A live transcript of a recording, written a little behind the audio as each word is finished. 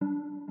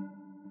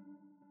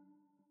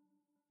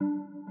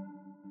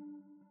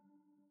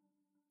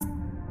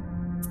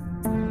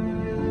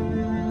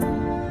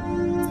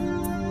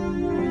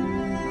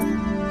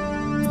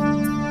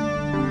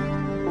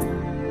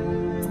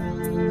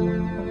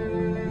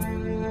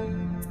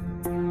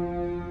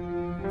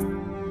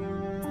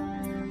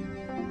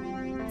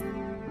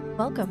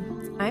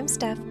Welcome. I'm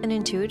Steph, an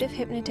intuitive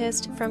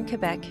hypnotist from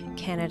Quebec,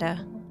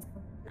 Canada.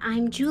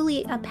 I'm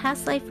Julie, a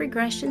past life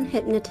regression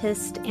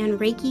hypnotist and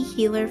Reiki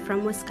healer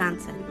from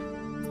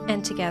Wisconsin.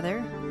 And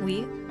together,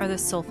 we are the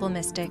Soulful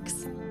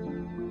Mystics.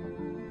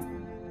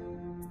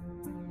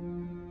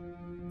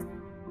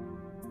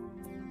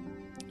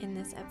 In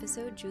this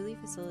episode, Julie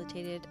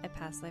facilitated a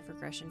past life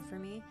regression for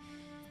me.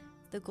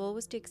 The goal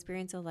was to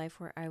experience a life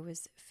where I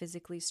was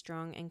physically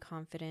strong and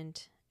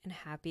confident and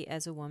happy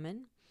as a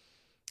woman.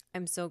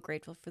 I'm so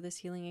grateful for this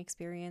healing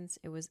experience.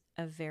 It was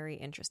a very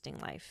interesting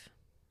life.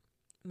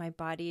 My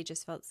body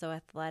just felt so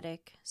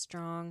athletic,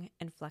 strong,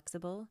 and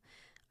flexible.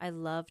 I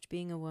loved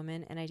being a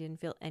woman and I didn't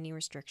feel any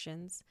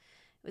restrictions.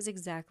 It was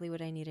exactly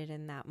what I needed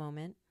in that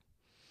moment.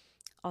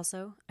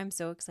 Also, I'm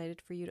so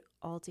excited for you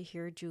all to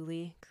hear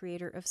Julie,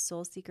 creator of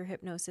Soul Seeker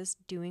Hypnosis,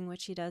 doing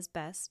what she does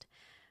best.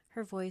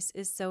 Her voice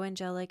is so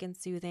angelic and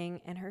soothing,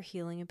 and her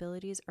healing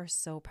abilities are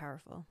so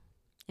powerful.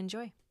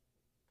 Enjoy.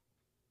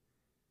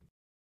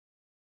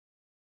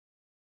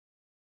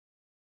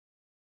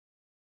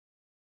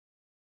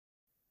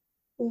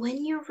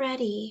 When you're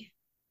ready,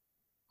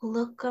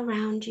 look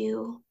around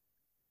you,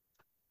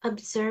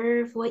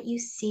 observe what you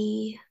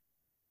see,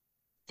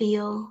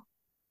 feel,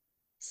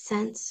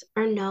 sense,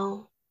 or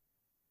know,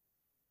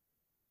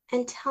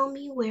 and tell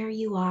me where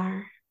you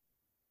are.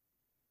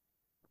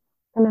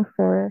 In a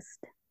forest.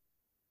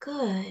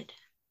 Good.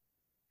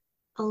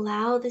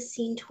 Allow the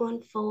scene to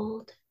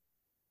unfold.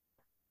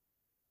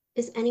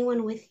 Is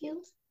anyone with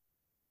you?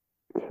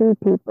 2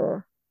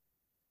 people.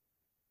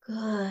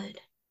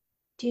 Good.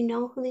 Do you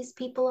know who these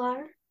people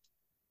are?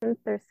 I think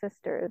they're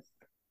sisters.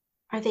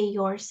 Are they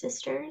your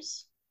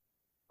sisters?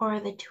 Or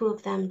are the two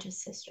of them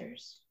just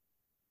sisters?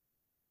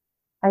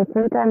 I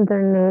think I'm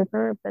their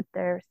neighbor, but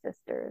they're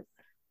sisters.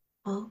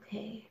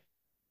 Okay.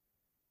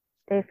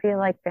 They feel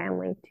like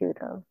family too,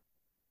 though.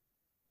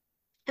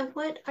 And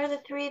what are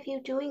the three of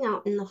you doing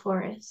out in the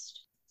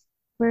forest?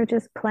 We're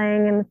just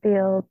playing in the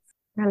fields,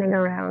 running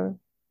around.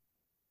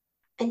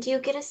 And do you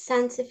get a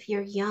sense if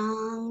you're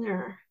young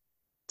or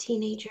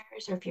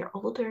teenagers or if you're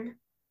older?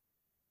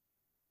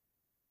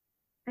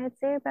 I'd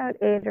say about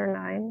 8 or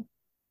 9.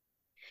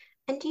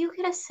 And do you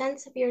get a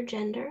sense of your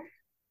gender?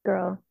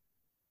 Girl.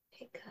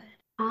 Okay,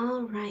 good.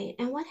 All right.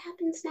 And what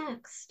happens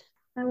next?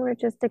 And we're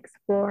just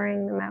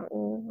exploring the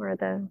mountain or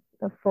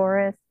the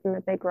forest and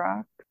the big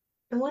rock.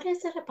 And what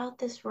is it about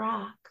this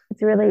rock?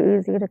 It's really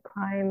easy to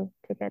climb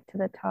to get to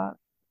the top.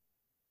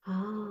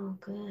 Oh,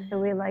 good. So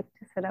we like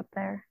to sit up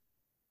there.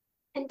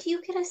 And do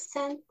you get a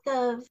sense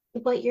of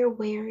what you're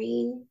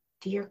wearing?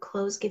 Do your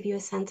clothes give you a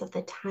sense of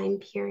the time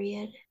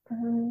period?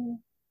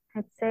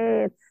 I'd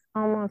say it's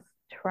almost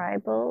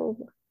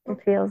tribal. It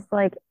feels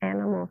like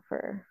animal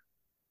fur.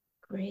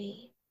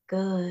 Great,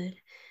 good.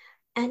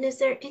 And is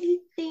there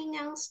anything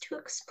else to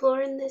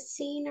explore in this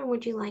scene, or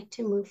would you like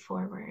to move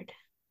forward?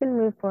 We can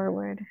move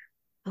forward.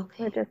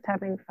 Okay, We're just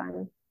having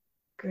fun.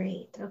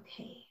 great,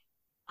 okay.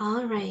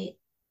 All right,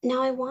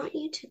 now I want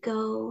you to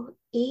go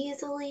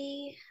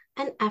easily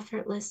and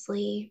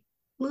effortlessly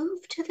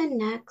move to the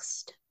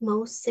next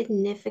most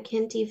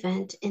significant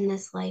event in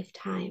this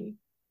lifetime.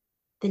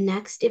 The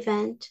next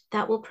event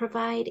that will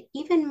provide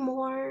even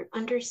more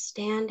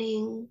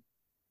understanding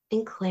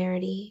and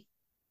clarity,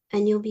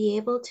 and you'll be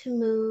able to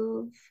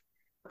move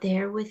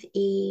there with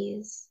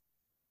ease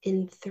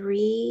in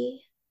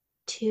 3,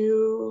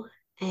 2,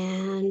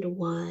 and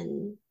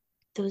 1.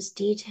 Those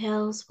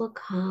details will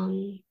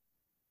come.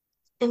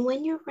 And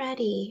when you're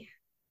ready,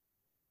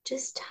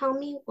 just tell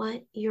me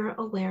what you're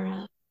aware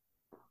of.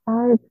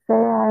 I'd say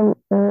I'm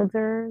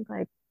older,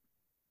 like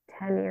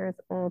 10 years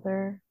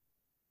older,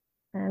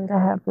 and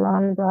I have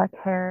long black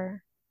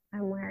hair.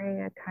 I'm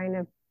wearing a kind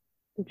of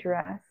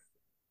dress,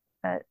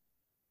 but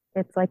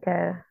it's like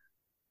a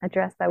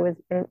dress that was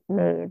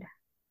made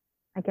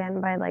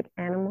again by like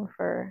animal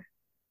fur.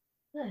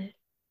 Good.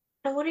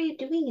 And what are you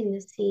doing in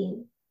this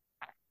scene?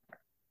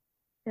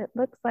 It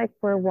looks like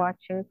we're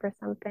watching for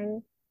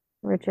something.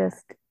 We're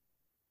just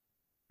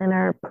in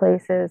our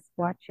places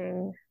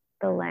watching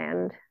the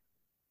land.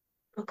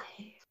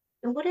 Okay.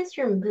 And what is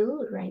your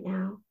mood right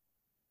now?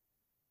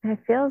 It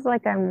feels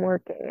like I'm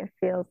working. It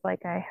feels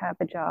like I have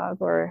a job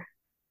or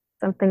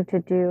something to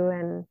do,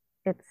 and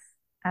it's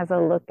as a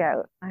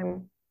lookout.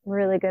 I'm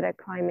really good at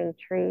climbing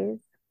trees.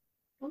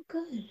 Oh,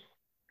 good.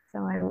 So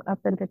I'm up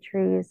in the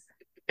trees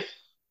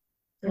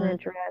in a Good.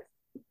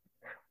 dress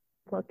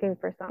looking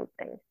for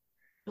something.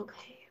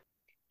 Okay.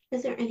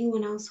 Is there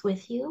anyone else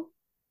with you?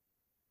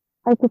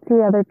 I could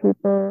see other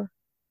people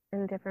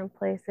in different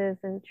places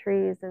and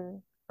trees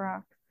and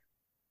rocks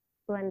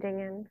blending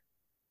in.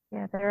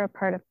 Yeah, they're a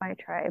part of my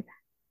tribe.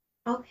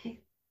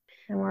 Okay.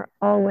 And we're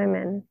all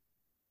women.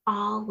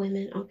 All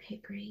women.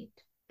 Okay, great.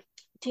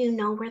 Do you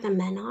know where the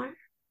men are?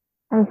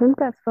 I think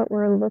that's what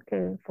we're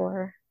looking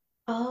for.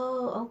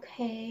 Oh,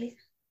 okay.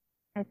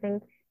 I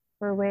think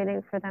we're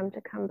waiting for them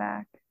to come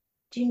back.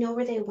 Do you know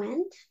where they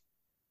went?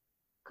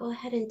 Go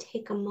ahead and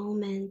take a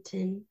moment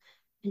and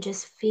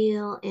just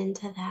feel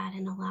into that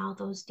and allow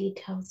those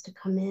details to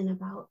come in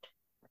about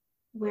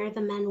where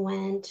the men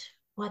went,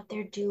 what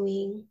they're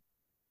doing?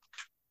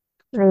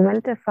 They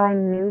went to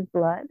find new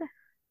blood,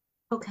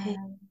 Okay.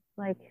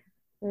 like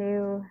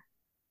new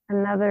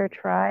another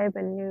tribe,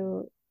 a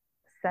new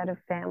set of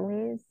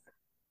families.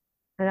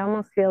 It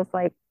almost feels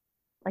like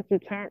you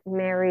can't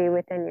marry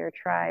within your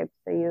tribe,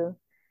 so you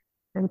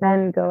and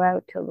then go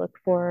out to look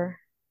for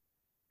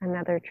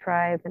another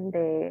tribe, and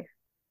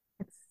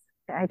it's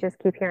I just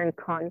keep hearing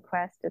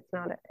conquest. It's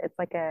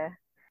like a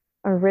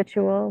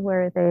ritual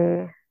where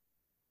they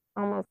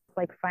almost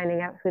like finding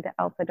out who the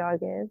alpha dog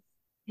is.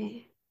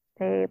 Okay.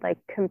 They like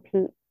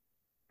compete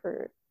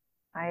for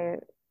I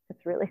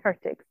it's really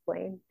hard to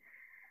explain.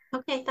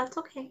 Okay, that's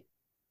okay.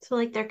 So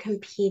like they're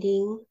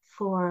competing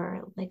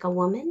for like a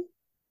woman?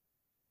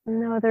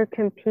 No, they're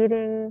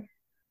competing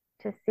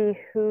to see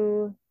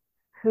who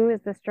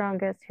is the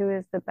strongest, who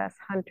is the best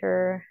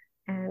hunter,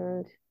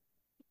 and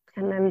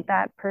and then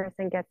that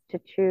person gets to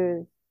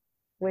choose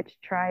which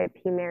tribe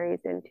he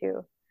marries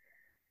into.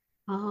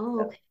 Oh,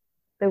 So okay.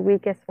 the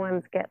weakest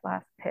ones get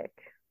last pick.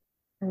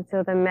 And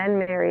so the men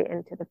marry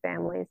into the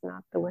families,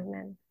 not the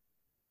women.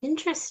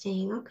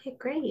 Interesting. Okay,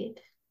 great.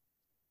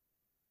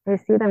 I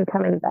see them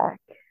coming back,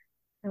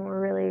 and we're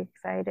really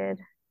excited.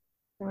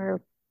 We're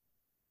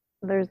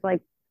there's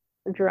like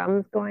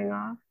drums going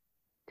off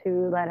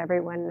to let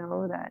everyone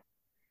know that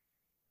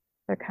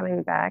they're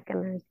coming back,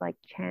 and there's like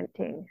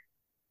chanting.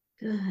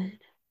 Good.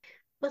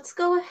 Let's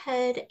go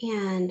ahead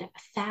and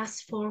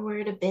fast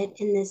forward a bit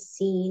in this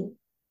scene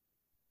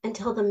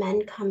until the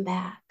men come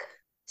back.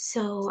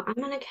 So I'm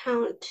going to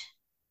count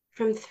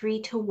from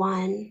 3 to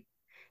 1.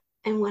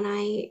 And when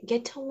I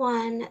get to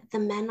 1, the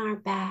men are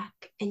back,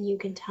 and you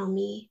can tell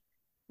me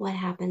what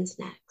happens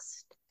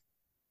next.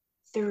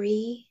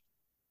 3,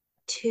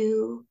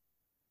 2,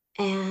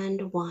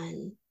 and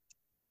 1.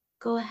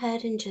 Go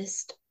ahead and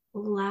just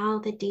allow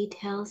the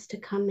details to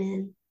come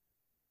in.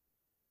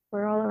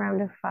 We're all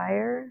around a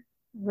fire,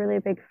 really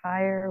big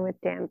fire with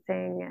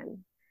dancing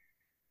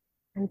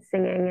and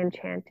singing and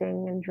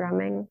chanting and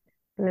drumming.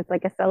 And it's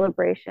like a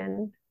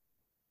celebration.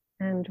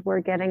 And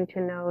we're getting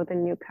to know the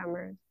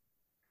newcomers,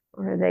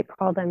 or they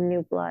call them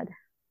new blood.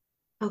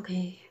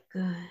 Okay,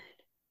 good.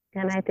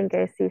 And I think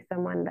I see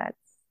someone that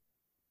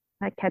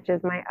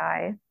catches my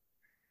eye.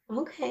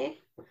 Okay,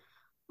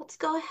 let's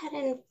go ahead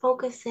and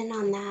focus in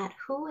on that.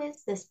 Who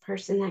is this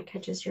person that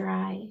catches your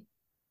eye?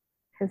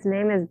 His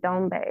name is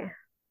Dombe,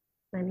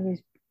 and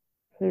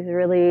he's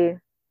really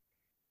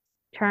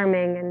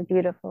charming and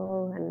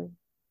beautiful, and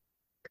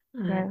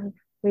Good. yeah,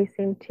 we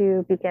seem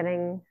to be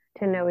getting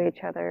to know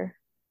each other.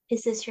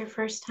 Is this your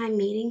first time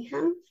meeting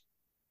him?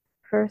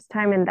 First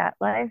time in that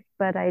life,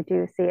 but I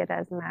do see it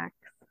as Max.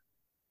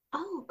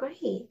 Oh,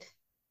 great.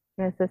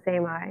 He has the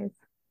same eyes.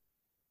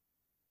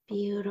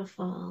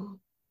 Beautiful.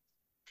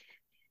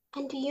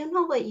 And do you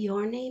know what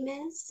your name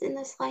is in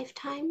this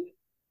lifetime?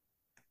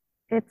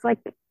 It's like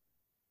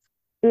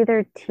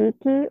either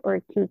Tiki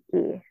or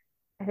Kiki.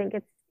 I think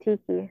it's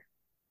Tiki.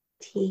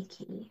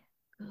 Tiki.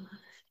 Good.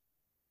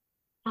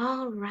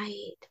 All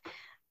right.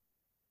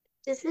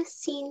 Does this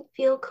scene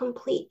feel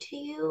complete to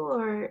you,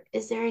 or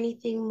is there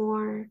anything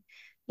more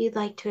you'd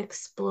like to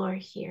explore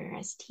here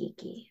as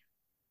Tiki?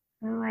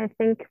 No, I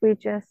think we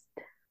just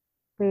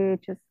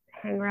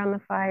hang around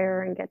the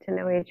fire and get to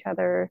know each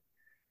other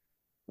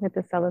with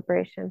the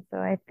celebration. So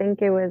I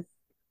think it was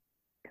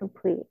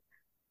complete.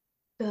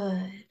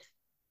 Good.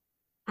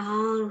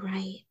 All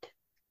right.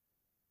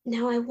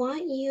 Now I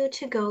want you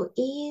to go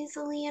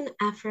easily and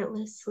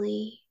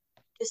effortlessly.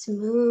 Just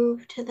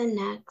move to the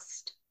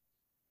next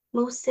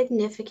most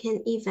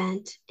significant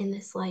event in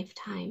this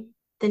lifetime.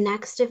 The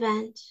next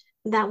event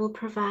that will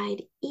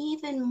provide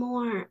even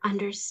more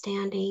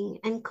understanding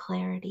and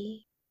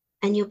clarity.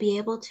 And you'll be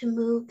able to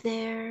move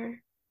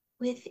there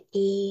with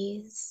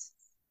ease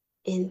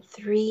in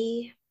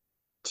 3,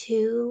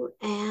 2,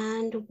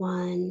 and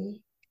 1,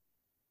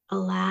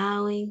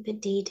 allowing the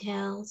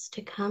details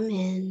to come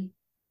in.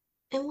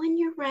 And when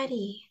you're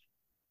ready,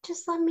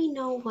 just let me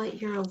know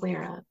what you're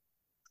aware of.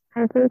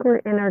 I think we're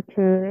in our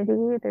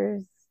community.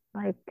 There's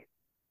like,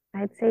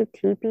 I'd say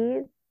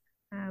teepees,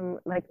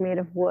 like made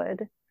of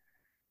wood,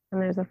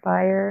 and there's a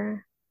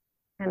fire,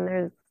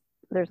 and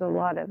there's a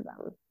lot of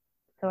them.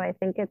 So I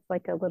think it's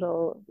like a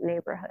little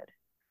neighborhood.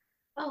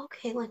 Oh,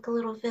 okay, like a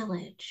little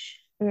village.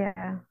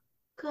 Yeah.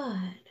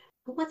 Good.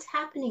 What's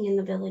happening in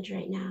the village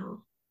right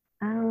now?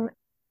 Um,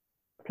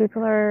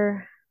 people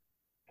are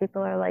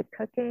people are like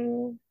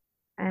cooking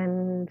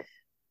and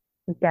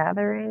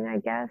gathering, I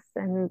guess,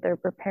 and they're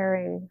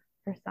preparing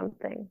for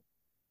something.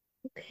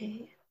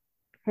 Okay.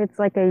 It's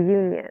like a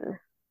union.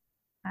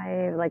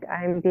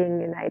 I'm being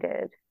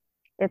united.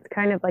 It's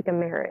kind of like a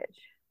marriage.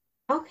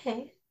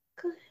 Okay,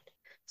 good.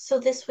 So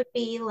this would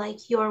be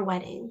like your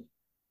wedding.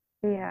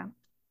 Yeah.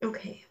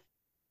 Okay.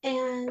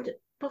 And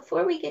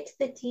before we get to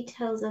the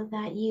details of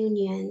that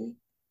union,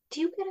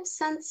 do you get a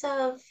sense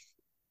of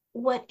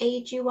what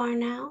age you are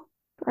now?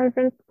 I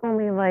think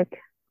only like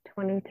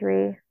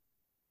 23,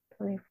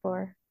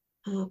 24.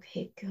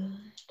 Okay, good.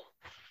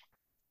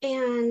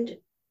 And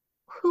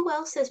who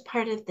else is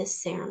part of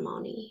this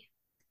ceremony?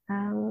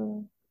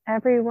 Um,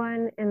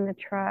 everyone in the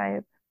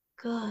tribe.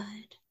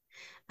 Good.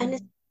 And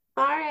as Mhm.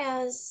 far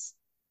as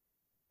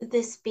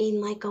this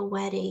being like a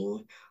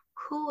wedding,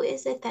 who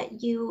is it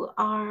that you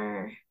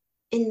are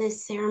in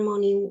this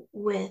ceremony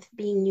with,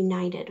 being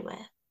united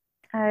with?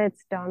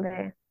 It's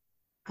Dombe.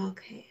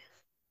 Okay.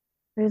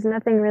 There's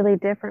nothing really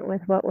different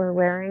with what we're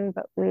wearing,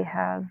 but we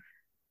have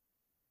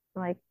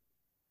like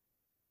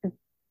a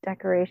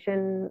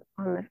decoration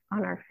on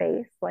our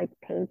face, like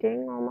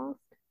painting almost.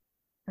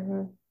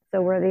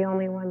 So we're the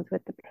only ones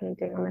with the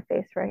painting on the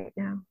face right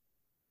now.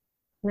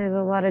 And there's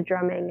a lot of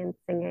drumming and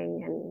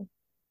singing, and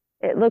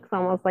it looks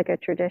almost like a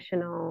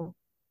traditional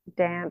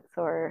dance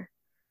or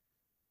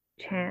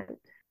chant.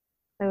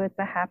 So it's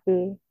a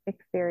happy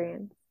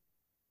experience.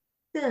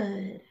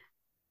 Good.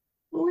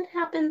 What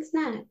happens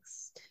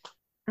next?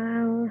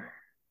 Um,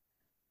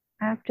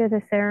 After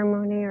the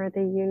ceremony or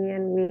the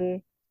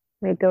union,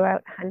 we go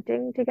out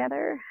hunting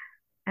together,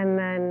 and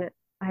then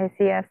I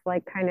see us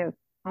like kind of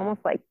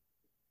almost like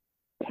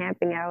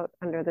camping out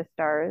under the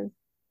stars,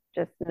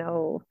 just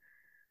no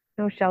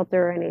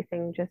shelter or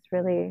anything, just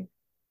really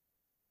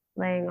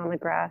laying on the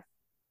grass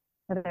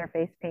with their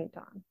face paint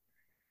on.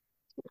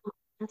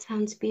 That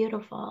sounds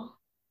beautiful.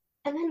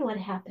 And then what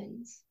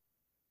happens?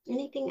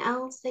 Anything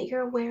else that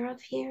you're aware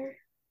of here?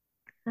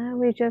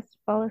 We just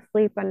fall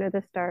asleep under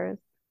the stars.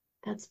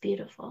 That's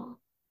beautiful.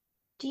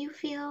 Do you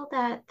feel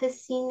that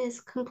this scene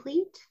is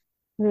complete?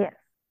 Yes.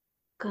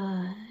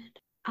 Good.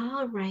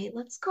 All right,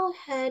 let's go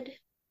ahead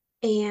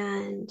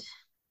and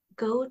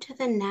go to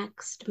the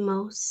next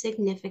most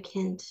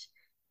significant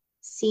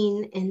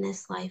scene in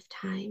this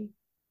lifetime.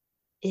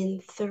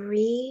 In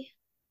three,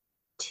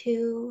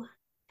 two,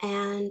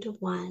 and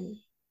one.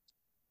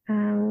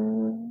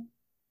 Um,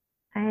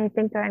 I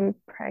think I'm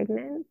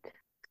pregnant,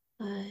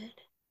 Good.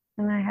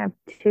 and I have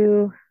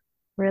two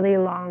really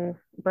long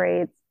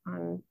braids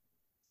on,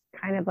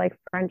 kind of like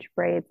French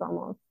braids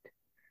almost,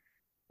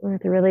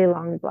 with really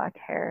long black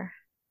hair.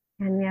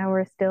 And yeah,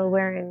 we're still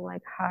wearing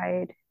like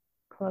hide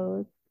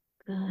clothes.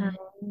 Good.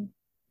 Um,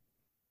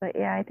 but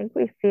yeah, I think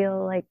we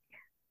feel like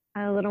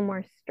a little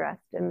more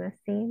stressed in this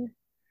scene.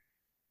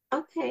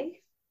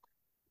 Okay.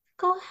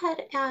 Go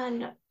ahead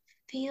and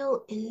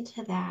feel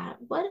into that.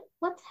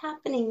 What's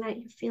happening that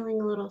you're feeling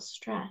a little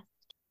stressed?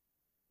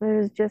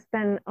 There's just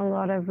been a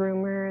lot of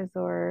rumors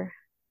or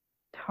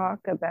talk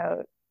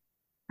about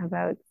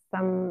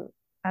some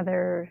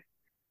other,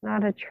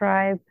 not a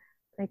tribe,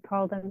 they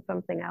call them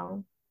something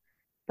else,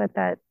 but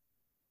that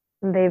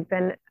they've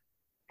been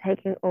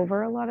taking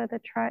over a lot of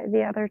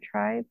the other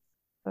tribes.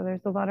 So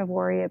there's a lot of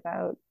worry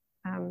about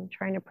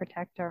trying to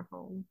protect our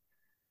home.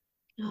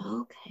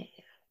 Okay.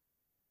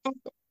 And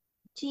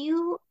do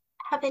you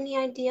have any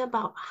idea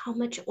about how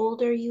much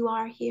older you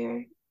are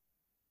here?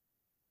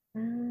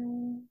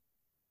 Um,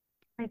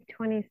 like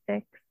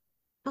 26.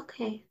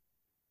 Okay.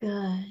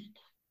 Good.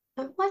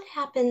 And what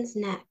happens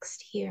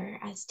next here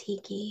as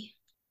Tiki?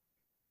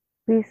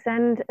 We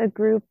send a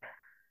group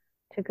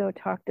to go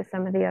talk to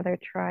some of the other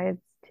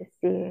tribes to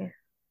see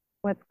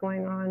what's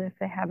going on, if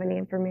they have any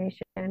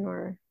information,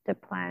 or to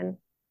plan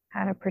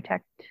how to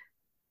protect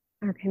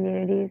our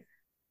communities.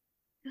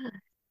 Good.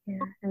 Yeah,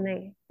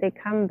 and they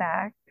come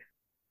back.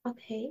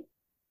 Okay.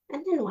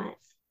 And then what?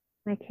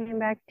 They came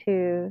back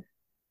to,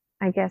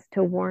 I guess,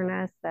 to warn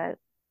us that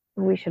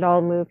we should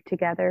all move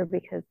together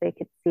because they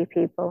could see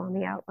people on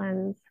the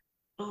outlands.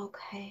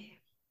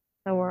 Okay.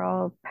 So we're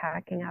all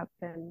packing up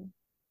and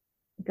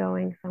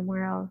going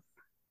somewhere else.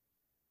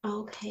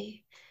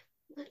 Okay.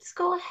 Let's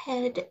go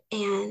ahead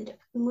and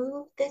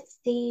move this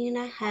scene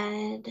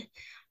ahead,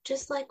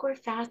 just like we're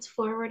fast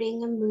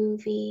forwarding a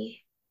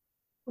movie.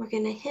 We're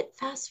going to hit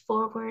fast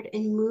forward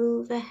and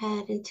move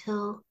ahead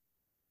until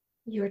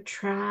your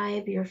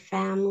tribe, your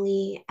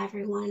family,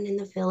 everyone in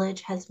the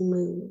village has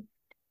moved.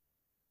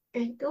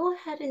 And go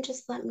ahead and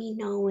just let me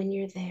know when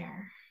you're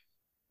there.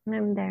 And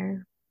I'm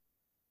there.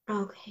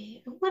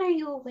 Okay. What are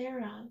you aware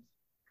of?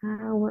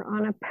 We're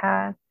on a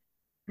path,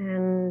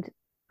 and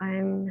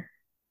I'm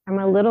I'm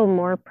a little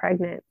more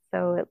pregnant,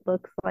 so it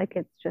looks like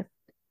it's just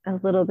a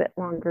little bit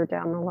longer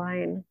down the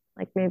line,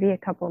 like maybe a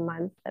couple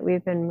months that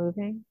we've been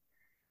moving.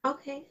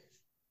 Okay.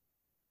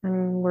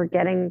 And we're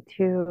getting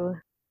to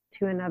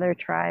another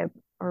tribe,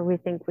 or we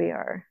think we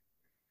are.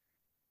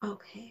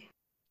 Okay.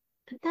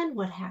 And then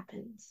what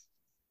happens?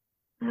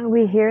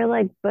 We hear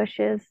like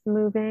bushes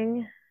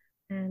moving,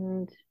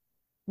 and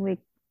we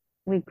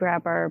we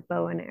grab our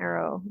bow and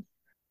arrow,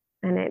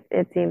 and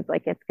it seems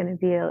like it's going to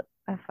be a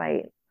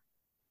fight.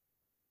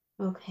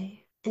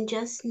 Okay. And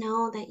just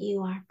know that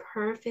you are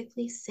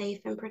perfectly safe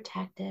and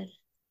protected.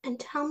 And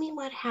tell me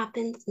what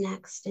happens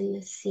next in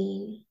this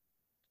scene.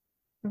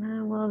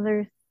 Well,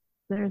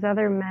 there's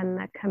other men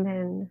that come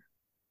in,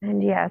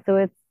 and yeah,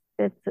 so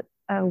it's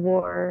a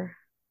war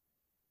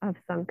of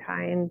some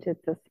kind.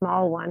 It's a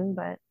small one,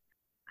 but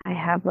I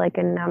have like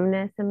a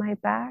numbness in my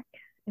back,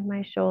 in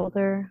my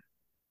shoulder,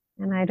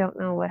 and I don't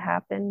know what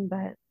happened,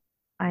 but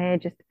I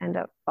just end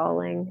up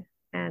falling,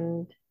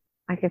 and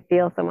I could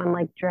feel someone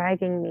like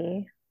dragging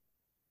me.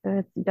 So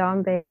it's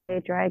Dombe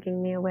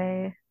dragging me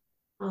away.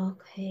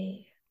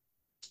 Okay.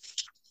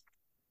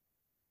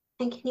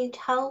 And can you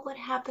tell what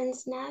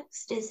happens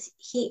next? Is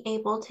he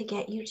able to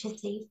get you to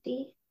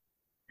safety?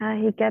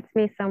 He gets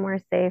me somewhere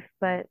safe,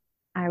 but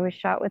I was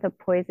shot with a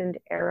poisoned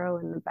arrow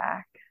in the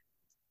back.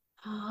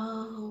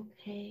 Oh,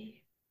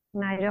 okay.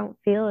 And I don't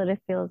feel it.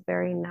 It feels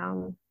very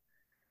numb,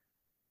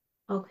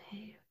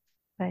 Okay.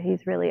 but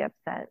he's really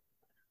upset.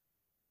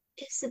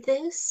 Is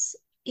this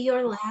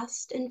your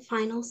last and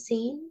final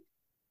scene?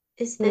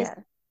 Is this Yes,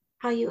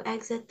 how you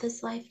exit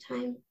this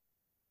lifetime?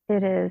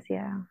 it is.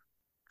 Yeah.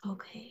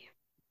 Okay.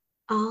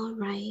 All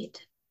right.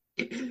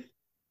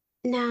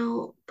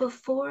 Now,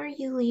 before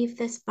you leave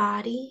this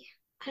body,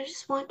 I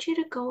just want you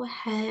to go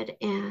ahead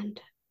and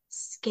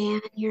scan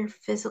your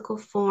physical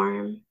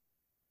form,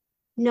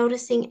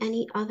 noticing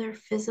any other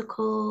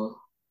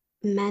physical,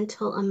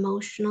 mental,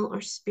 emotional,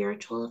 or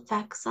spiritual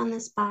effects on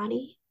this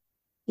body.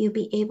 You'll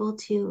be able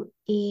to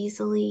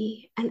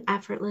easily and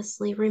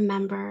effortlessly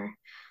remember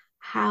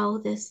how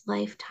this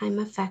lifetime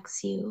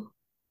affects you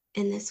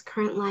in this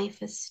current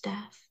life as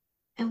Steph.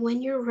 And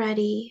when you're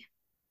ready,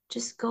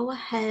 just go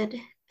ahead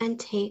and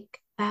take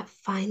that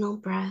final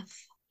breath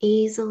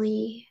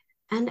easily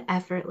and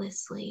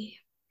effortlessly,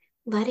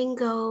 letting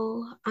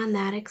go on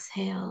that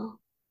exhale.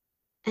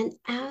 And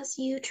as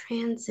you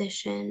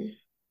transition,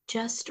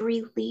 just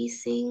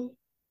releasing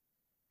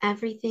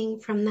everything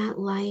from that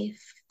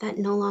life that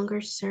no longer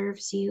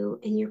serves you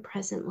in your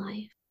present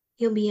life.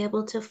 You'll be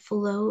able to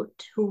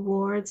float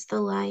towards the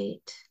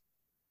light,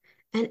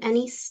 and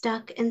any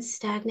stuck and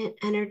stagnant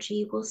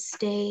energy will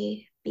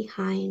stay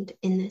behind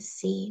in this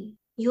scene.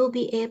 You'll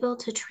be able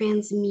to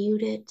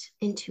transmute it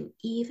into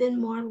even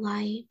more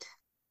light,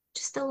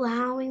 just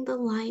allowing the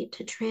light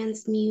to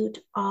transmute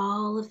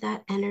all of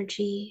that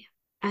energy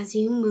as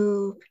you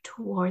move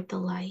toward the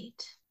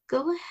light.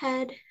 Go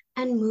ahead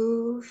and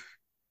move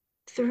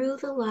through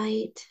the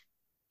light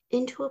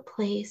into a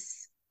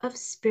place of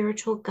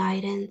spiritual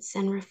guidance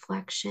and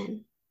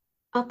reflection,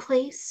 a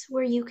place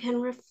where you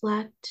can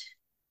reflect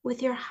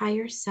with your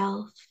higher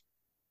self,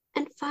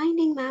 and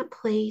finding that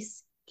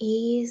place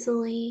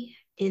easily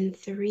in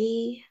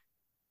 3,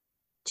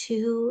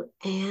 2,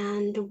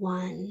 and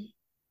 1.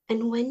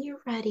 And when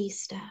you're ready,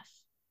 Steph,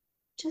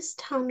 just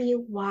tell me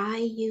why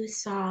you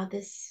saw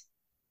this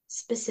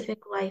specific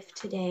life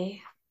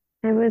today.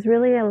 It was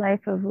really a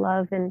life of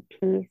love and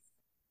peace.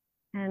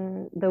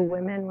 And the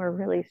women were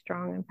really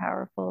strong and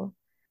powerful.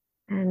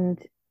 And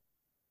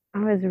I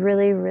was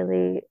really,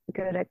 really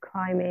good at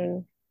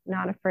climbing,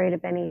 not afraid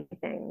of anything.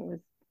 It was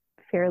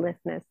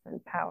fearlessness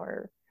and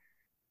power.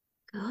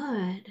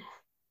 Good.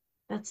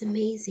 That's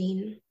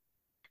amazing.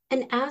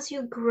 And as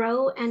you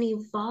grow and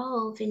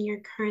evolve in your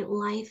current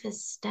life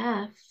as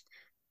Steph,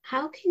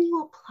 how can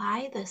you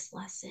apply this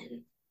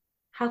lesson?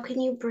 How can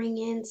you bring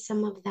in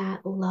some of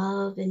that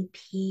love and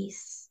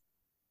peace,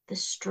 the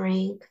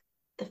strength,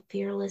 the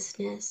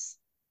fearlessness,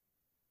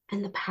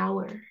 and the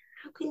power?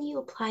 How can you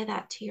apply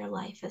that to your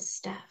life as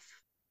Steph?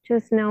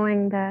 Just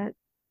knowing that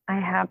I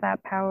have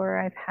that power,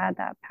 I've had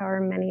that power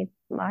many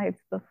lives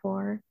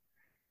before.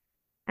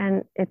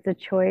 And it's a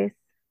choice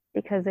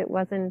because it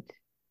wasn't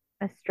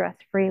a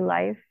stress-free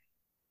life.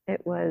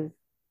 It was,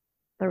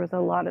 there was a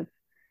lot of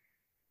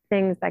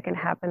things that can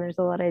happen. There's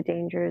a lot of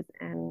dangers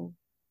and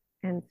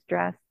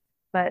stress,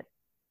 but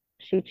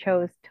she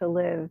chose to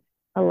live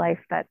a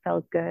life that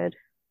felt good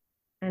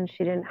and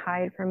she didn't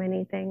hide from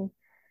anything.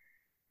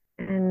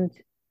 And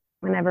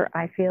whenever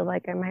I feel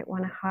like I might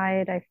want to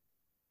hide, I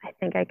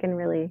think I can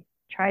really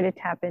try to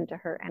tap into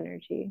her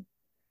energy.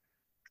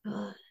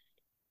 Good.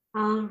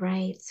 All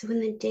right. So,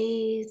 in the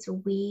days,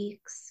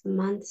 weeks,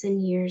 months,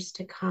 and years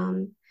to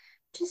come,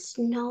 just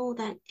know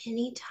that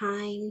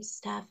anytime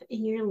stuff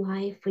in your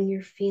life when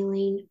you're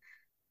feeling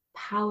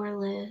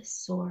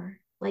powerless or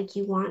like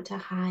you want to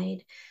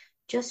hide,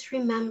 just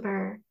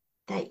remember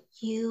that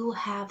you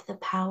have the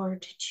power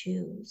to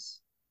choose.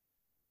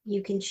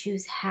 You can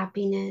choose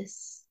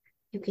happiness,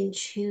 you can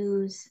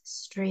choose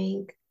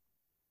strength.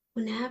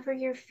 Whenever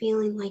you're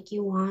feeling like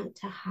you want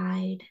to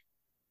hide,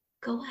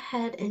 go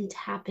ahead and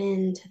tap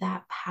into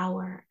that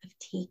power of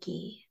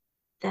Tiki,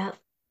 that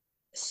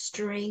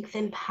strength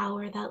and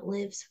power that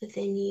lives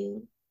within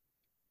you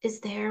is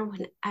there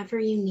whenever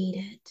you need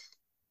it.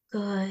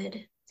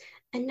 Good.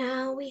 And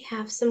now we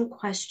have some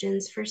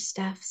questions for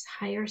Steph's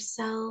higher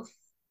self,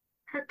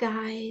 her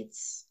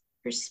guides,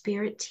 her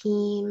spirit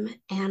team,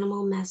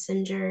 animal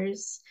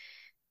messengers.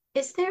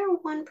 Is there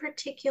one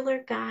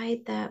particular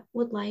guide that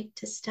would like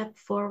to step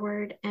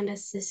forward and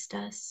assist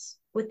us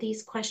with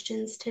these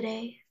questions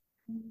today?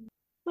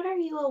 What are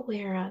you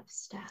aware of,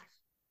 Steph?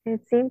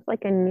 It seems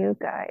like a new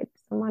guide,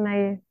 someone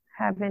I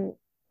haven't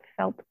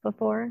felt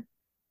before.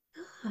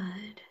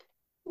 Good.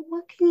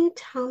 What can you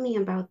tell me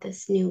about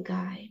this new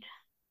guide?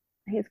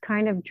 He's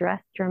kind of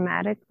dressed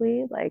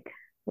dramatically, like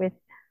with,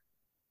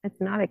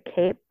 it's not a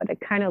cape, but it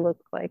kind of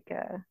looks like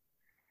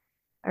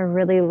a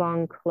really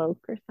long cloak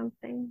or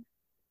something.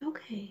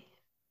 Okay.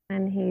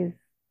 And he's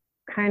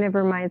kind of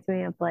reminds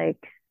me of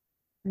like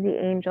the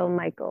angel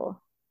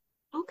Michael.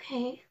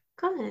 Okay.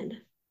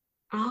 Good.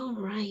 All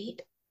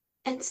right.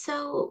 And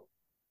so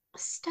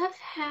Steph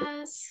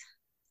has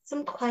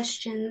some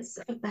questions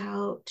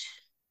about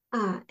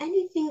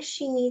anything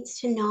she needs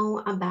to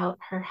know about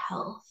her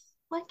health.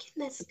 What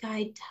can this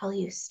guide tell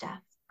you,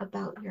 Steph,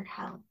 about your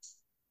health?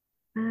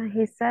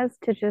 He says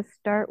to just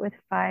start with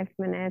 5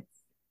 minutes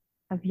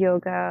of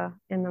yoga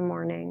in the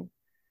morning,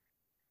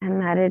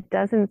 and that it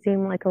doesn't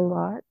seem like a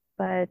lot,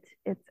 but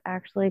it's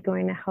actually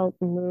going to help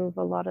move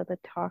a lot of the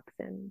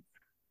toxins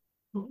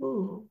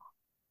Ooh.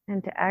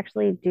 and to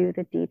actually do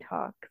the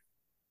detox.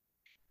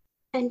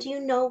 And do you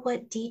know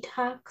what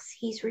detox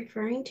he's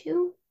referring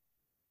to?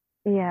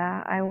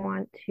 Yeah, I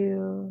want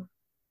to,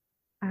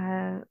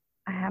 I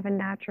have a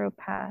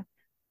naturopath,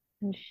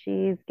 and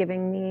she's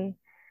giving me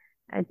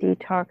a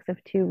detox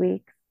of 2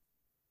 weeks,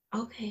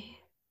 Okay.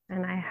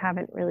 and I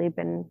haven't really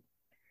been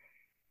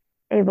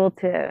able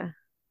to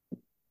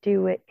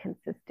do it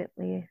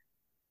consistently,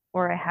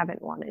 or I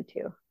haven't wanted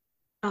to.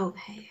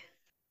 Okay.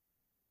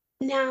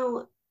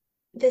 Now,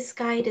 this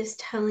guide is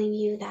telling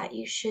you that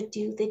you should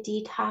do the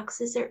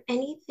detox. Is there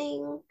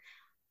anything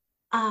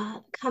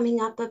coming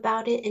up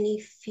about it? Any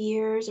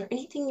fears or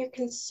anything you're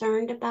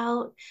concerned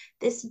about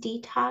this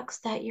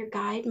detox that your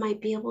guide might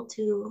be able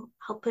to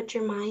help put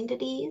your mind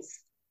at ease?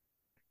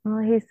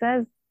 Well, he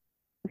says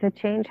the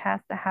change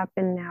has to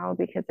happen now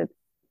because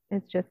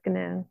it's just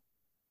gonna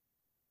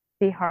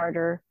be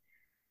harder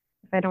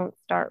if I don't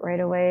start right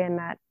away, and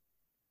that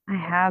I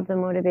have the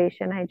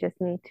motivation. I just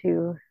need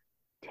to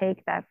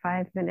take that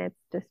 5 minutes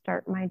to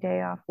start my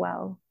day off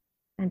well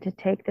and to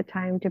take the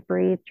time to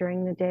breathe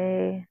during the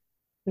day.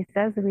 He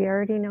says we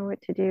already know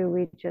what to do.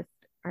 We just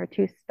are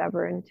too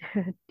stubborn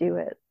to do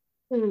it.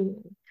 Hmm.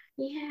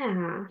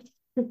 Yeah.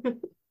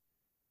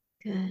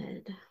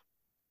 Good.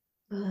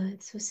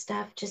 Good. So,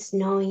 Steph, just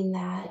knowing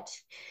that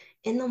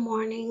in the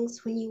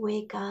mornings when you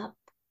wake up,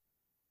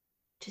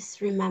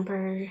 just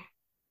remember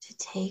to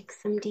take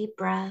some deep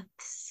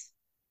breaths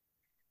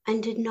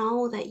and to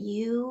know that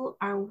you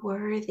are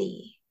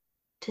worthy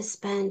to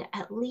spend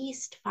at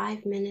least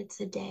 5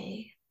 minutes a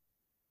day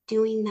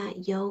doing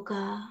that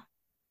yoga.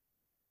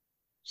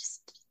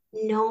 Just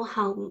know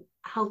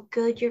how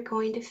good you're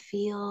going to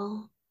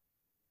feel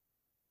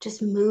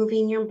just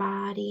moving your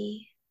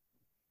body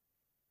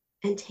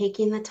and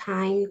taking the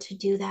time to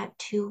do that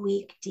 2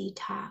 week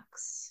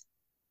detox.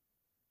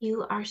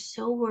 You are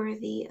so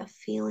worthy of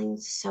feeling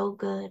so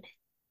good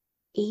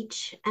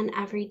each and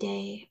every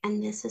day,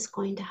 and this is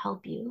going to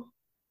help you.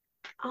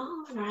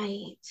 All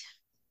right.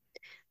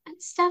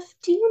 And Steph,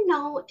 do you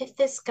know if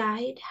this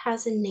guide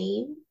has a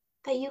name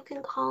that you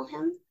can call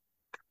him?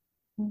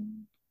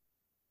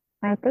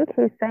 I think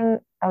he's saying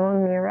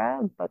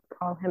Elmira, but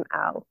call him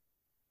Al.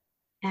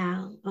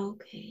 Al.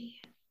 Okay.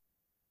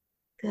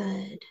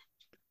 Good.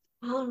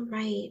 All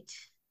right.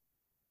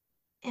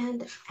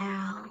 And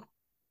Al.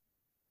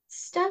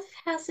 Steph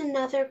has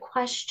another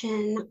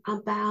question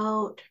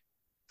about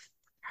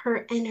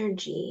her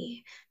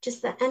energy,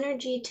 just the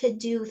energy to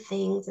do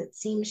things. It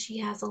seems she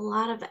has a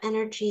lot of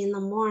energy in the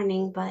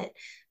morning, but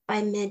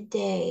by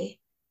midday,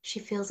 she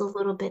feels a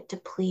little bit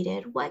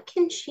depleted. What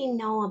can she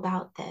know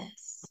about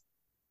this?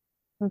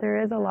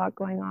 There is a lot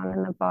going on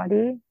in the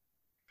body,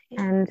 Okay.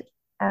 and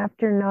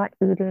after not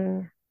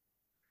eating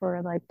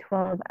for like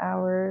 12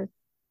 hours,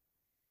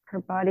 her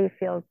body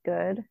feels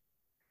good.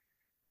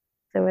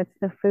 So it's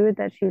the food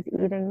that she's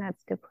eating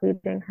that's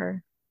depleting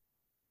her.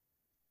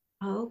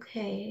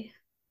 Okay.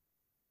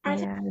 Are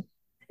there,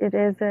 Yeah, it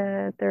is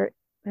there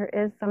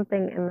is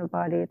something in the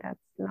body that's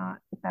not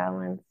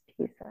balanced,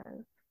 he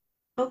says.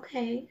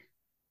 okay.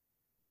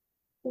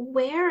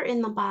 Where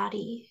in the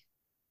body?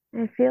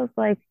 It feels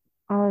like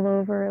all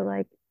over,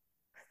 like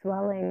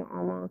swelling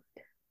almost.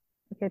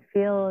 I could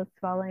feel a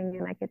swelling,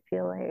 and I could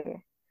feel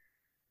a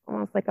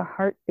almost like a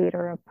heartbeat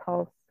or a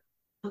pulse.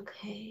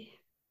 Okay.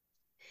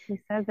 He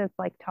says it's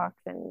like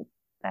toxins,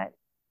 that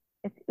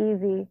it's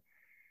easy.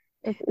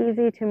 It's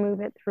easy to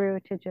move it through,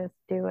 to just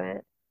do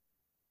it.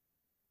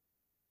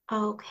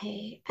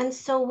 Okay. And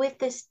so with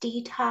this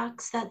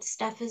detox that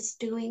Steph is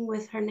doing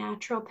with her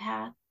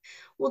naturopath,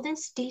 will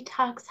this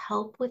detox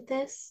help with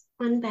this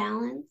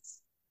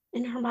unbalance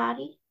in her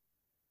body?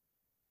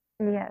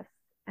 Yes.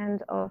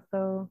 And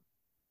also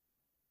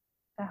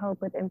to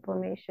help with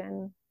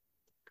inflammation.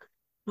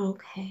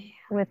 Okay.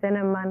 Within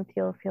a month,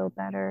 you'll feel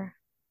better.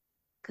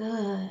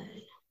 Good.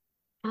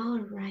 All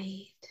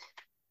right.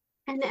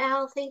 And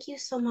Al, thank you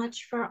so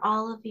much for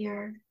all of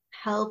your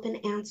help in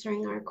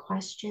answering our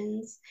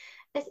questions.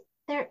 Is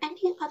there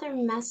any other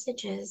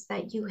messages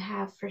that you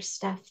have for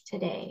Steph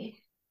today?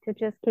 To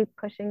just keep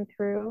pushing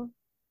through.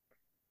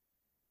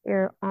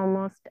 You're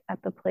almost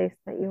at the place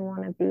that you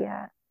want to be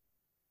at.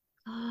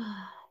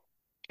 Ah,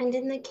 and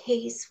in the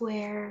case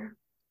where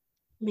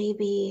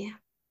maybe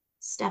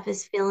Steph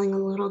is feeling a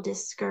little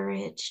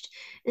discouraged,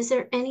 is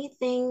there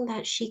anything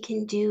that she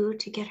can do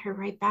to get her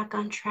right back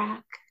on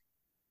track?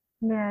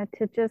 Yeah,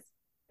 to just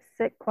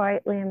sit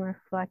quietly and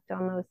reflect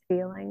on those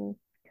feelings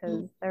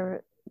Mm,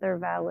 because they're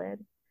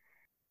valid.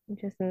 You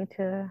just need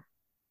to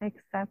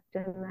accept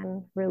and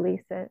then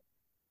release it.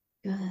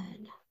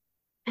 good.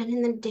 And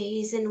And in the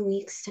days and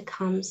weeks to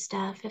come,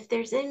 Steph, if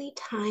there's any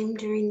time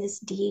during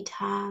this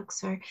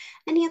detox or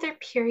any other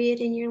period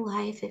in your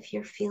life, if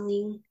you're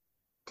feeling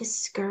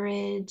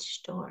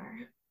discouraged or,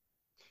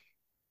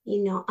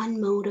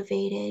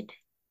 unmotivated,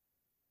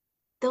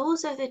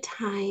 those are the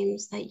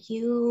times that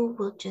you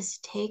will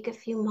just take a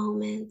few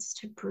moments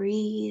to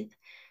breathe,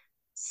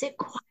 sit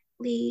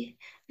quietly,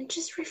 and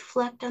just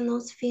reflect on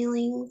those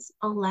feelings.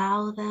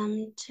 Allow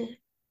them to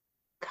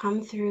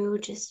come through,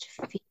 just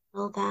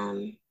feel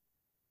them,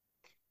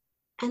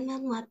 and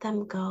then let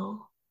them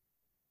go.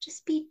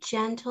 Just be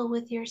gentle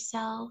with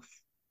yourself,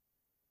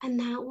 and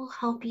that will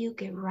help you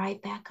get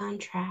right back on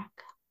track.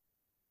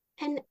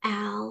 And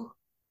Al,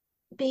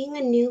 being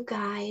a new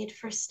guide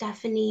for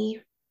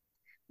Stephanie,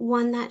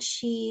 one that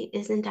she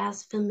isn't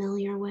as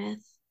familiar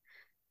with,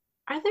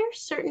 are there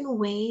certain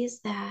ways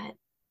that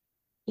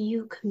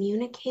you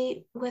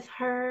communicate with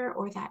her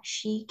or that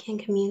she can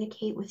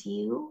communicate with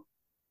you?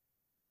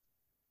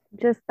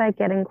 Just by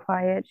getting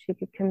quiet, she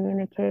could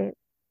communicate.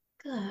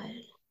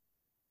 Good.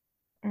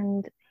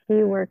 And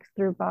he works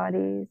through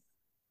bodies.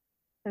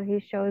 So he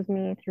shows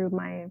me through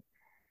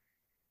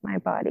my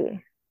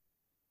body.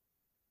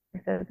 He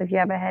says, if you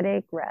have a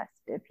headache, rest.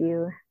 If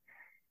you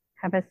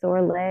have a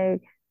sore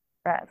leg,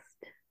 rest.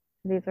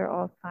 These are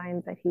all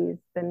signs that he's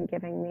been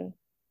giving me.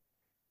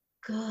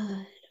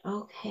 Good.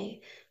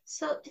 Okay.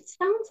 So it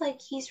sounds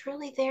like he's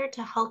really there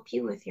to help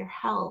you with your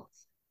health.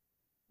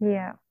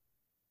 Yeah.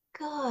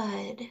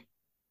 Good.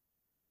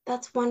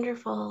 That's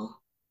wonderful.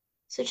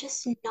 So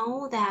just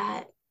know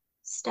that,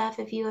 Steph,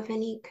 if you have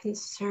any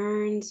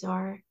concerns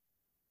or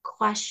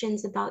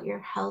questions about your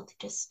health,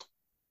 just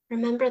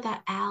remember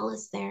that Al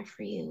is there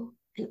for you.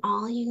 And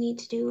all you need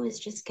to do is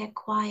just get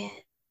quiet,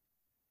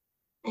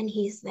 and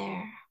he's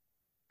there.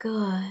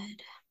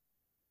 Good.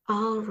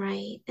 All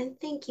right. And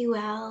thank you,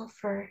 Al,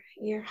 for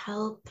your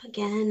help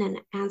again and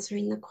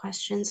answering the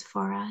questions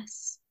for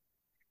us.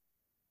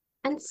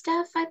 And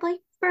Steph, I'd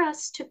like for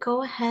us to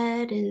go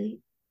ahead and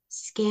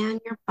scan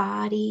your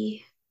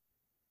body.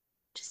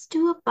 Just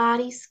do a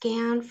body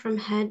scan from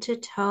head to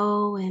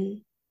toe and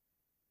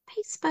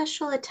pay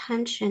special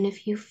attention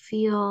if you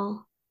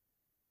feel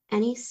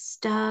any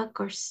stuck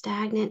or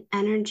stagnant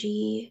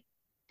energy,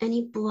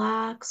 any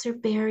blocks or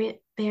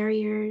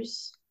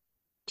barriers.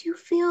 Do you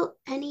feel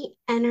any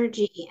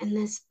energy in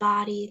this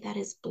body that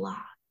is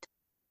blocked?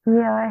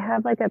 Yeah, I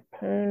have like a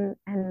pain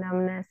and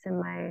numbness in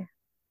my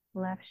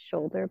left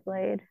shoulder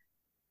blade.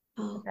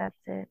 Oh, That's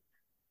it.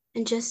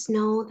 and just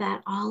know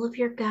that all of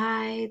your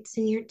guides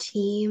and your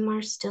team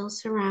are still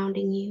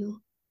surrounding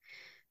you,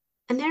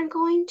 and they're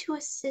going to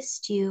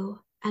assist you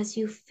as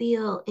you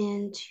feel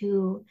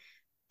into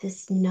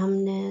this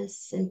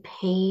numbness and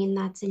pain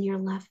that's in your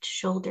left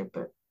shoulder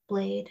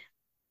blade.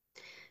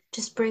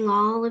 Just bring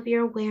all of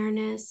your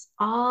awareness,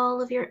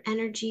 all of your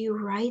energy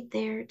right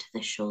there to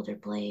the shoulder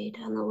blade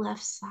on the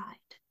left side.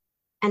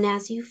 And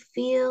as you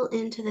feel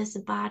into this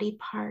body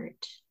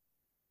part,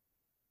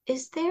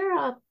 is there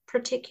a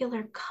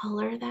particular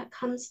color that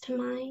comes to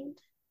mind?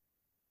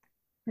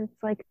 It's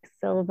like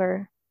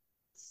silver.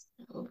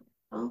 Silver.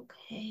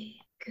 Okay,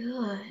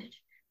 good.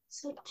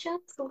 So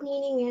just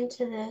leaning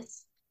into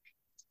this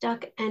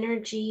stuck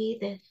energy,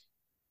 this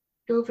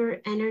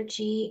silver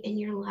energy in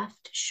your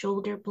left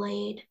shoulder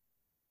blade.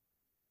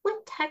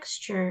 What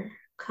texture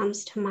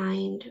comes to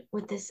mind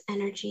with this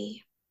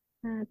energy?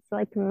 It's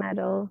like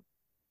metal.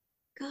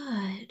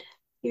 Good.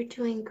 You're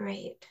doing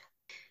great.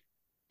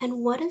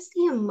 And what is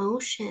the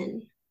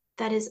emotion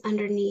that is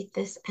underneath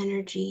this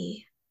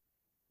energy?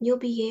 You'll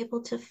be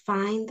able to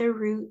find the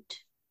root,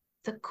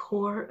 the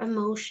core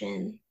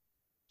emotion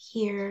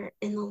here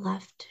in the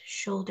left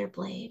shoulder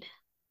blade.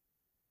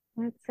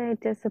 I'd say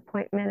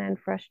disappointment and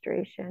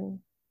frustration.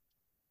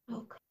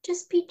 Okay.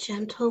 Just be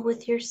gentle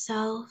with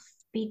yourself.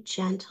 Be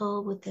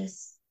gentle with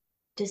this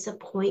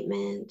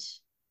disappointment,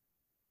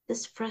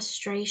 this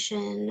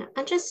frustration,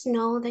 and just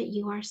know that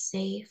you are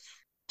safe.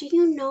 Do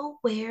you know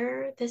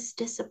where this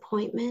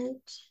disappointment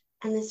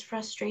and this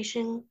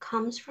frustration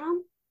comes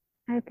from?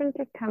 I think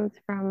it comes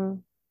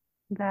from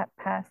that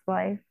past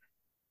life.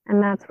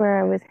 And that's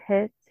where I was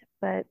hit.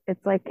 But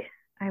it's like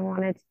I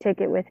wanted to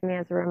take it with me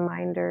as a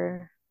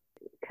reminder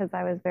because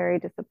I was very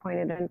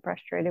disappointed and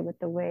frustrated with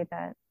the way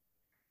that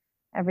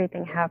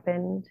everything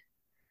happened.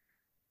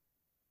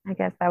 I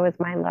guess that was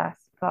my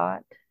last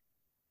thought.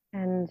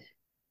 And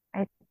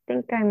I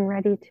think I'm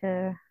ready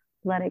to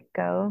let it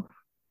go.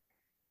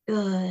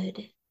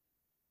 Good.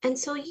 And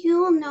so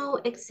you'll know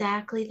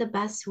exactly the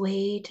best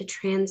way to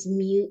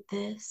transmute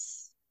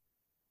this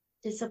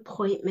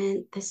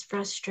disappointment, this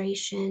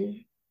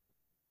frustration.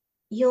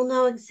 You'll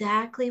know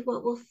exactly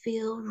what will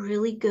feel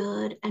really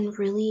good and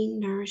really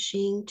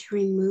nourishing to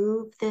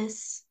remove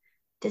this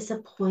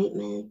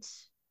disappointment,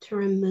 to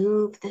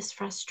remove this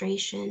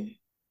frustration,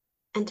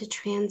 and to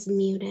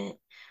transmute it.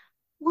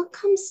 What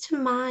comes to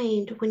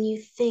mind when you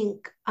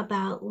think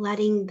about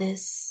letting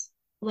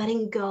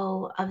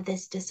go of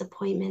this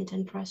disappointment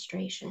and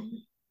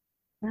frustration?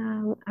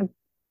 A,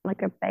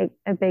 like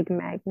a big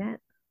magnet.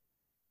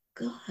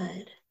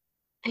 Good.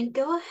 And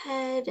go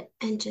ahead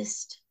and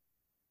just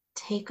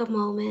take a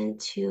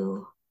moment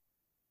to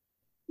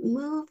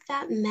move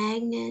that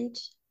magnet,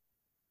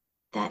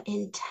 that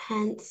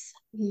intense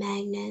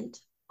magnet,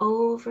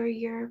 over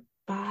your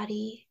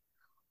body,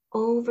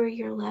 over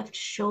your left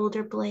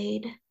shoulder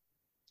blade,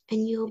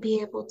 and you'll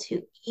be able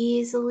to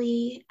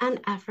easily and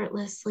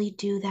effortlessly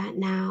do that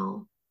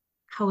now,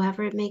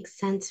 however it makes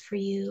sense for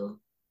you,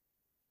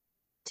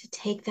 to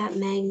take that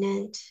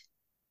magnet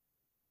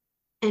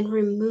and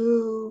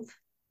remove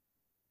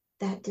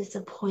that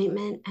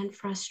disappointment and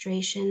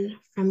frustration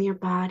from your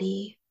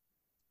body.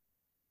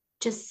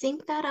 Just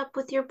sync that up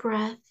with your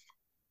breath.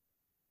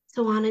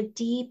 So on a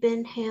deep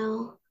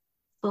inhale,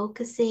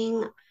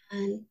 focusing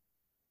on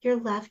your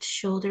left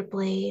shoulder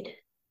blade,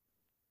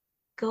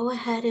 go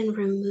ahead and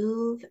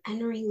remove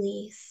and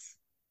release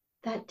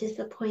that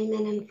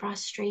disappointment and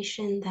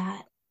frustration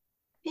that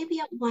maybe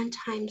at one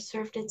time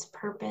served its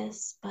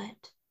purpose,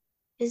 but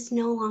is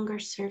no longer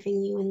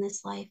serving you in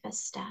this life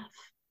as Steph.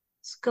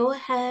 So go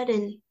ahead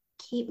and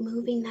keep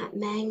moving that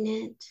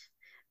magnet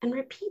and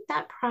repeat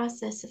that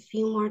process a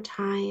few more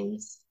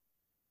times.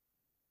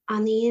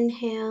 On the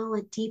inhale,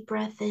 a deep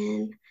breath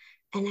in,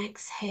 and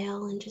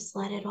exhale and just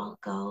let it all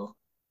go.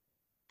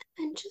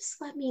 And just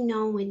let me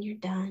know when you're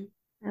done.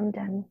 I'm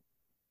done.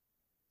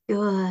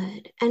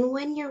 Good. And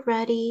when you're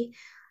ready,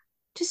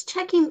 just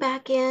checking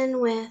back in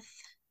with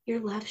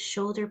your left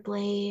shoulder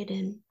blade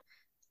and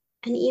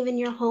even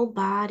your whole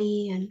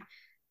body, and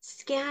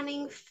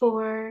scanning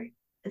for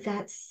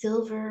that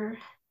silver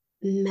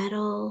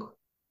metal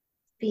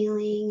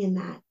feeling and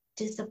that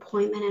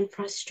disappointment and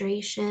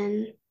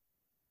frustration.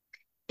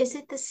 Is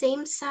it the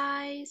same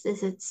size?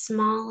 Is it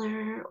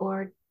smaller?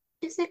 Or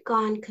is it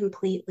gone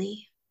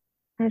completely?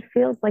 It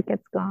feels like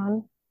it's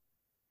gone.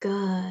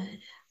 Good.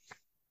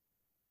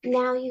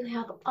 Now you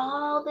have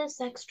all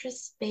this extra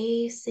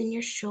space in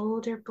your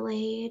shoulder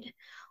blade.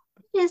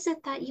 What is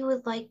it that you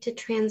would like to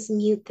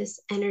transmute this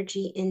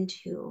energy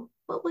into?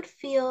 What would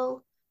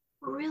feel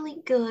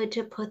really good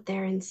to put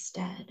there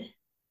instead?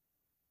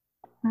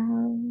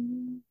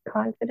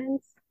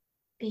 Confidence.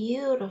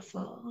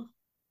 Beautiful.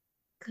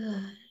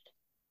 Good.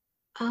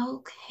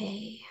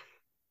 Okay.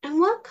 And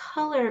what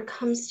color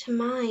comes to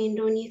mind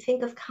when you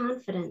think of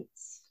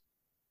confidence?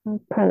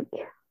 Pink.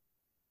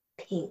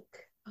 Pink.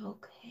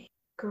 Okay.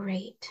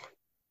 Great.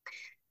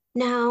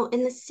 Now,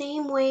 in the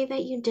same way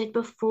that you did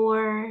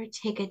before,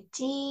 take a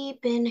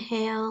deep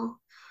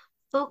inhale,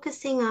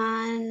 focusing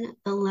on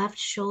the left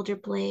shoulder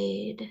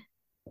blade,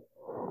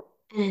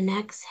 and an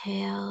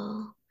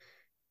exhale,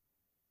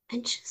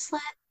 and just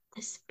let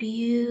this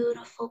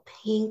beautiful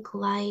pink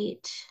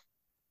light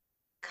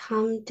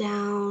come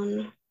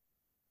down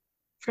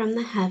from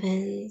the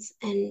heavens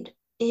and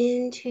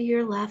into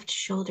your left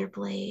shoulder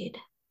blade,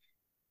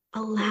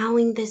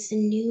 allowing this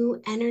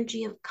new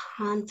energy of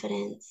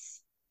confidence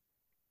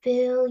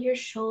fill your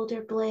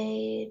shoulder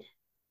blade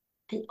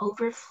and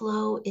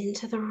overflow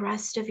into the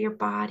rest of your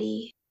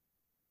body.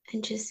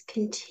 And just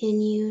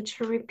continue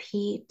to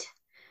repeat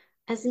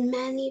as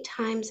many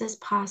times as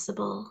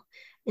possible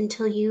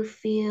until you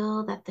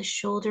feel that the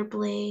shoulder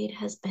blade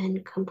has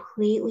been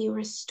completely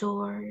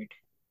restored,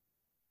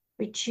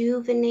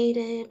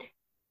 rejuvenated,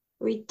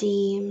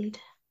 redeemed.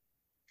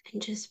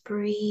 And just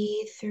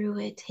breathe through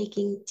it,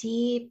 taking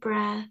deep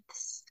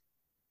breaths.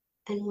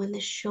 And when the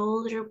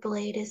shoulder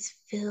blade is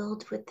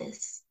filled with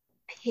this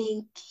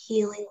pink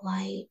healing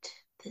light,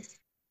 this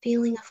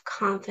feeling of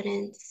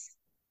confidence,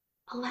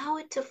 allow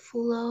it to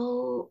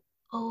flow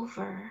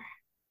over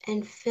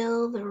and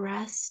fill the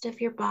rest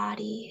of your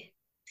body,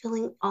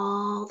 filling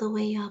all the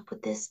way up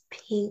with this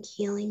pink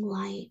healing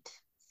light,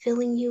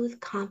 filling you with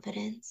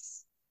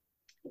confidence.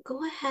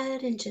 Go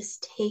ahead and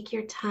just take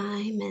your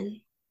time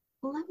and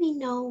let me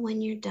know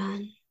when you're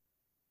done.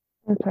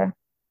 Okay.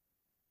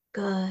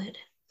 Good.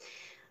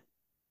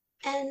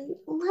 And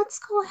let's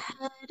go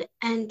ahead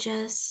and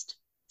just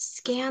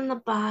scan the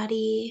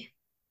body,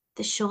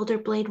 the shoulder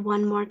blade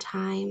one more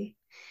time.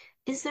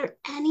 Is there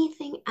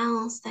anything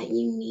else that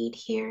you need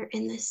here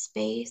in this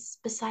space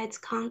besides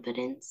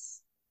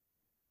confidence?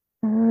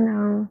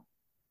 No.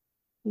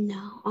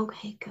 No.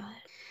 Okay, good.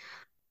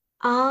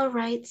 All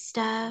right,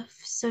 Steph.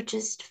 So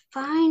just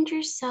find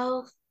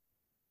yourself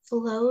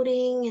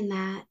floating in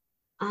that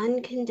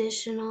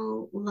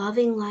unconditional,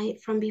 loving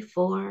light from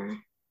before.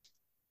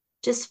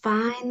 Just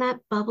find that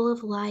bubble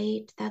of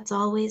light that's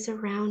always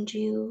around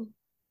you,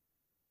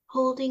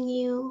 holding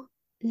you,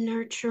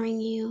 nurturing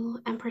you,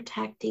 and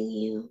protecting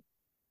you.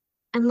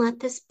 And let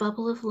this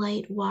bubble of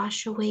light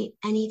wash away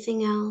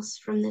anything else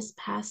from this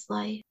past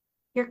life,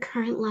 your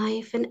current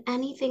life, and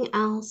anything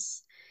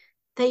else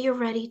that you're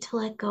ready to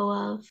let go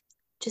of.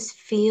 Just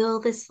feel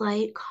this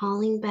light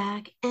calling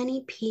back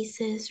any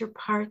pieces or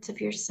parts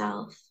of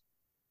yourself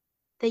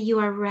that you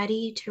are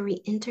ready to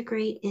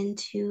reintegrate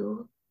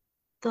into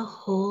the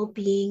whole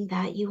being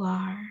that you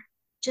are.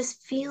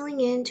 Just feeling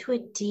into a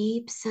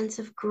deep sense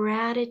of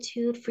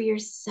gratitude for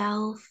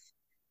yourself,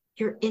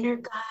 your inner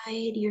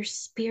guide, your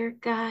spirit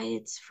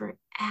guides, for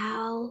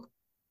Al,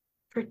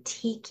 for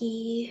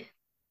Tiki,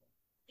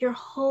 your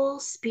whole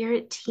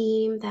spirit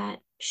team that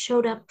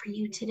showed up for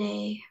you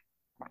today.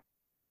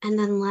 And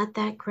then let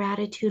that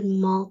gratitude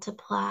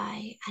multiply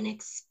and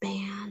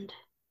expand.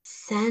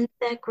 Send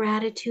that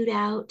gratitude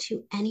out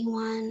to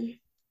anyone,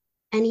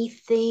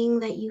 anything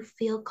that you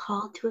feel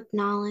called to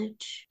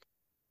acknowledge.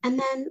 And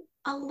then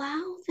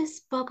allow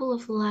this bubble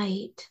of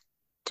light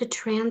to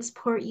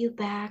transport you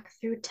back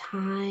through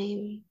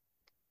time,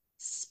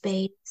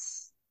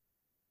 space,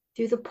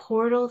 through the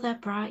portal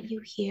that brought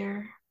you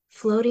here,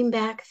 floating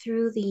back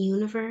through the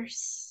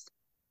universe.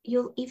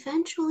 You'll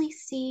eventually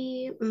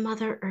see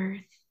Mother Earth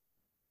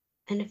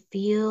and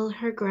feel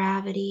her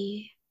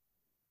gravity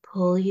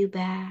pull you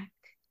back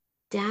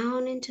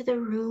down into the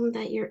room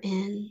that you're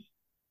in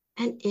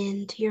and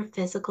into your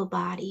physical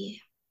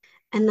body.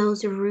 And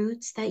those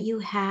roots that you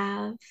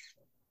have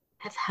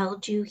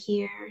held you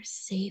here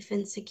safe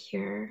and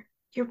secure.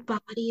 Your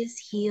body is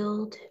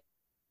healed,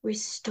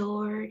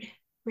 restored,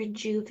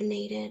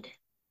 rejuvenated,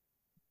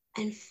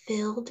 and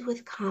filled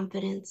with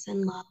confidence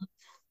and love.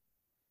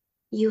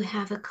 You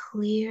have a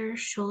clear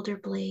shoulder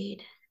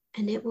blade,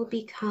 and it will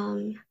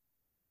become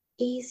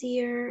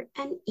easier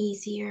and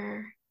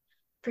easier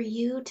for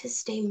you to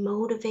stay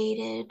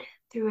motivated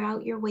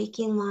throughout your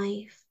waking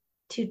life,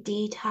 to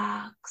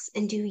detox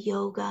and do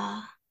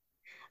yoga,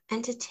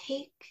 and to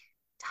take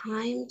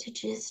time to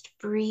just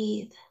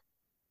breathe.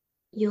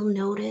 You'll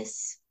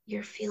notice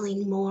you're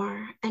feeling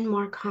more and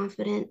more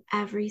confident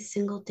every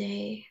single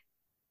day.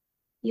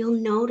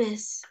 You'll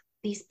notice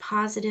these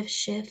positive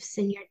shifts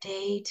in your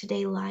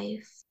day-to-day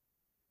life.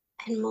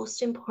 And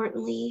most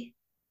importantly,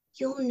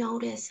 you'll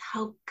notice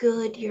how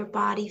good your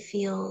body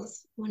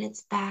feels when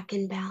it's back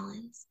in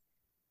balance.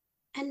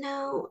 And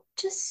now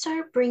just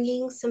start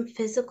bringing some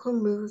physical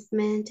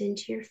movement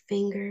into your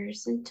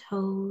fingers and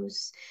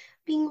toes,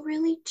 being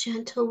really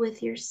gentle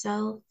with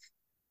yourself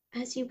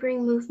as you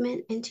bring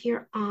movement into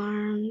your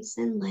arms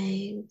and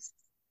legs.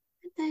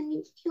 And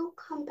then you'll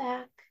come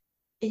back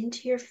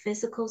into your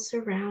physical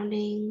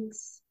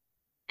surroundings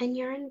and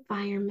your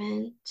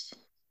environment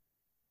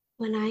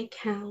when I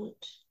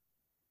count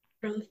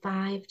from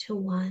 5 to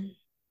 1.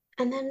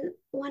 And then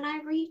when I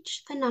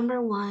reach the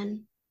number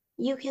 1,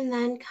 you can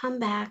then come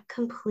back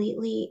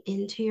completely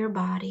into your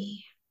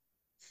body.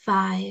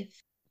 5,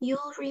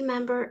 you'll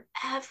remember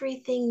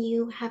everything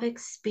you have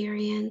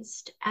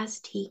experienced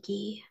as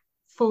Tiki.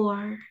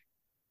 4,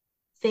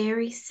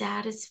 very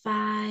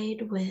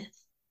satisfied with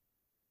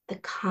the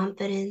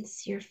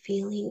confidence you're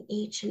feeling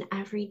each and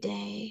every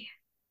day.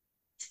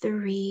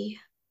 3,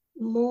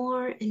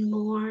 more and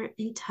more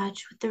in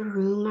touch with the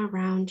room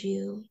around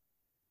you.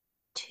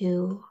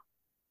 2,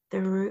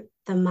 the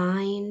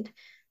mind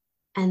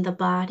and the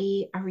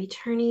body are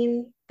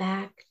returning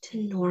back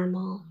to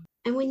normal.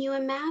 And when you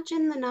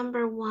imagine the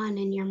number 1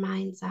 in your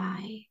mind's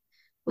eye,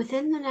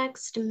 within the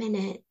next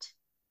minute,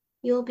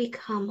 you'll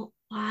become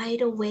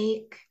wide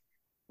awake,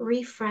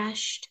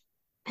 refreshed,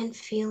 and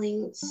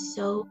feeling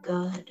so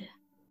good.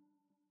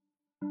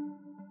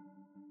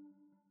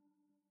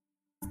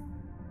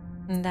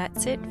 And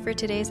that's it for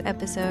today's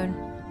episode.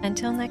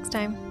 Until next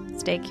time,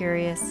 stay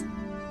curious.